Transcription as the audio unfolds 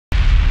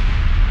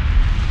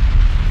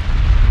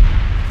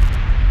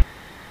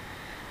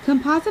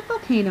Composite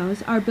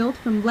volcanoes are built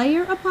from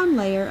layer upon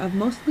layer of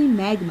mostly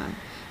magma.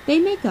 They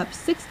make up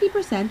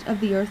 60% of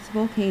the Earth's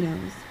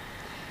volcanoes.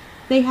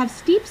 They have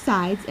steep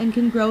sides and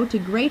can grow to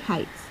great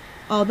heights.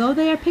 Although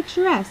they are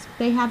picturesque,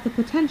 they have the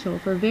potential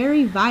for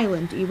very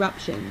violent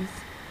eruptions.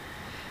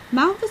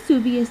 Mount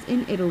Vesuvius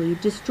in Italy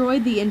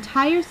destroyed the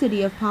entire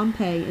city of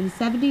Pompeii in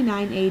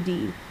 79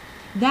 AD.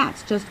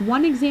 That's just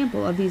one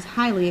example of these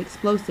highly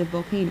explosive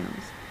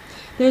volcanoes.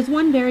 There's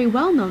one very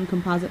well-known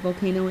composite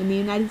volcano in the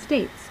United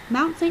States,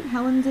 Mount St.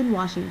 Helens in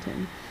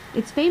Washington.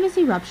 Its famous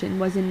eruption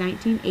was in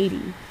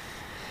 1980.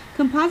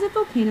 Composite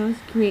volcanoes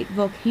create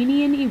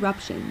volcanic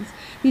eruptions.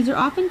 These are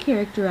often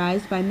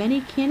characterized by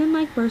many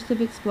cannon-like bursts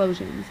of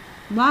explosions.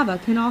 Lava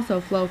can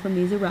also flow from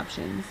these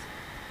eruptions.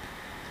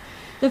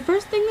 The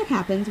first thing that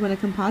happens when a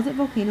composite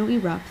volcano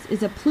erupts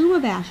is a plume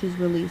of ash is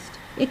released.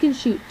 It can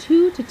shoot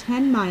 2 to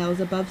 10 miles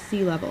above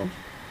sea level.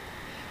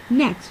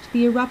 Next,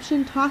 the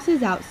eruption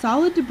tosses out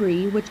solid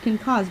debris which can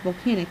cause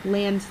volcanic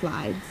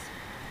landslides.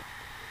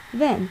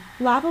 Then,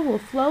 lava will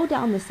flow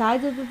down the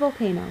sides of the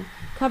volcano,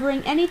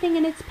 covering anything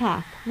in its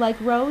path, like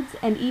roads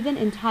and even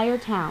entire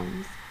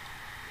towns.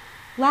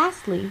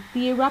 Lastly,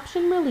 the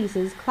eruption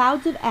releases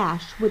clouds of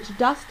ash which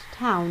dust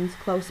towns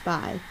close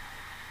by.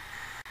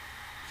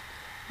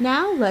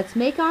 Now let's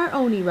make our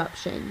own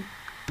eruption.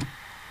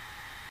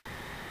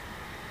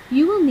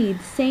 You will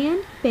need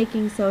sand,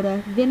 baking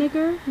soda,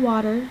 vinegar,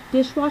 water,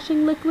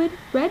 dishwashing liquid,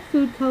 red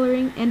food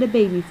coloring, and a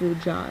baby food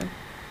jar.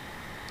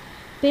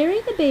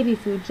 Bury the baby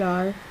food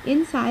jar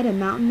inside a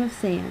mountain of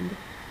sand.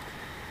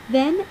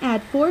 Then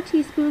add 4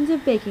 teaspoons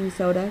of baking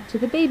soda to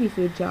the baby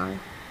food jar.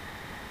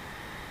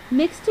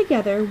 Mix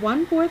together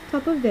 1/4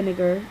 cup of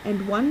vinegar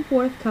and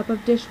 1/4 cup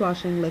of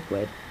dishwashing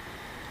liquid.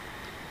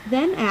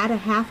 Then add a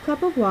 1/2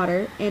 cup of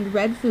water and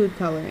red food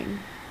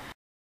coloring.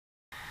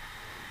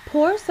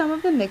 Pour some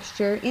of the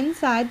mixture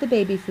inside the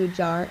baby food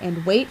jar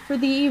and wait for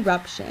the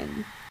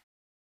eruption.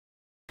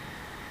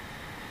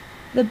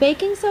 The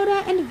baking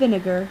soda and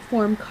vinegar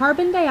form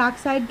carbon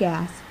dioxide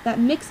gas that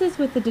mixes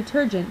with the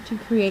detergent to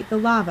create the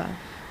lava,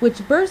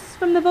 which bursts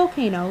from the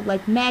volcano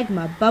like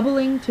magma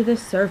bubbling to the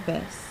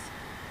surface.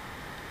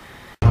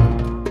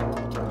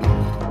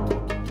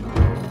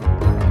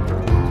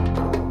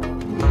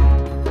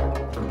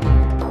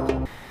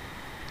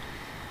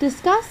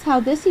 Discuss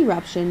how this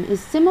eruption is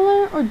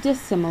similar or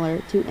dissimilar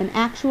to an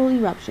actual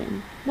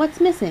eruption. What's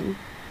missing?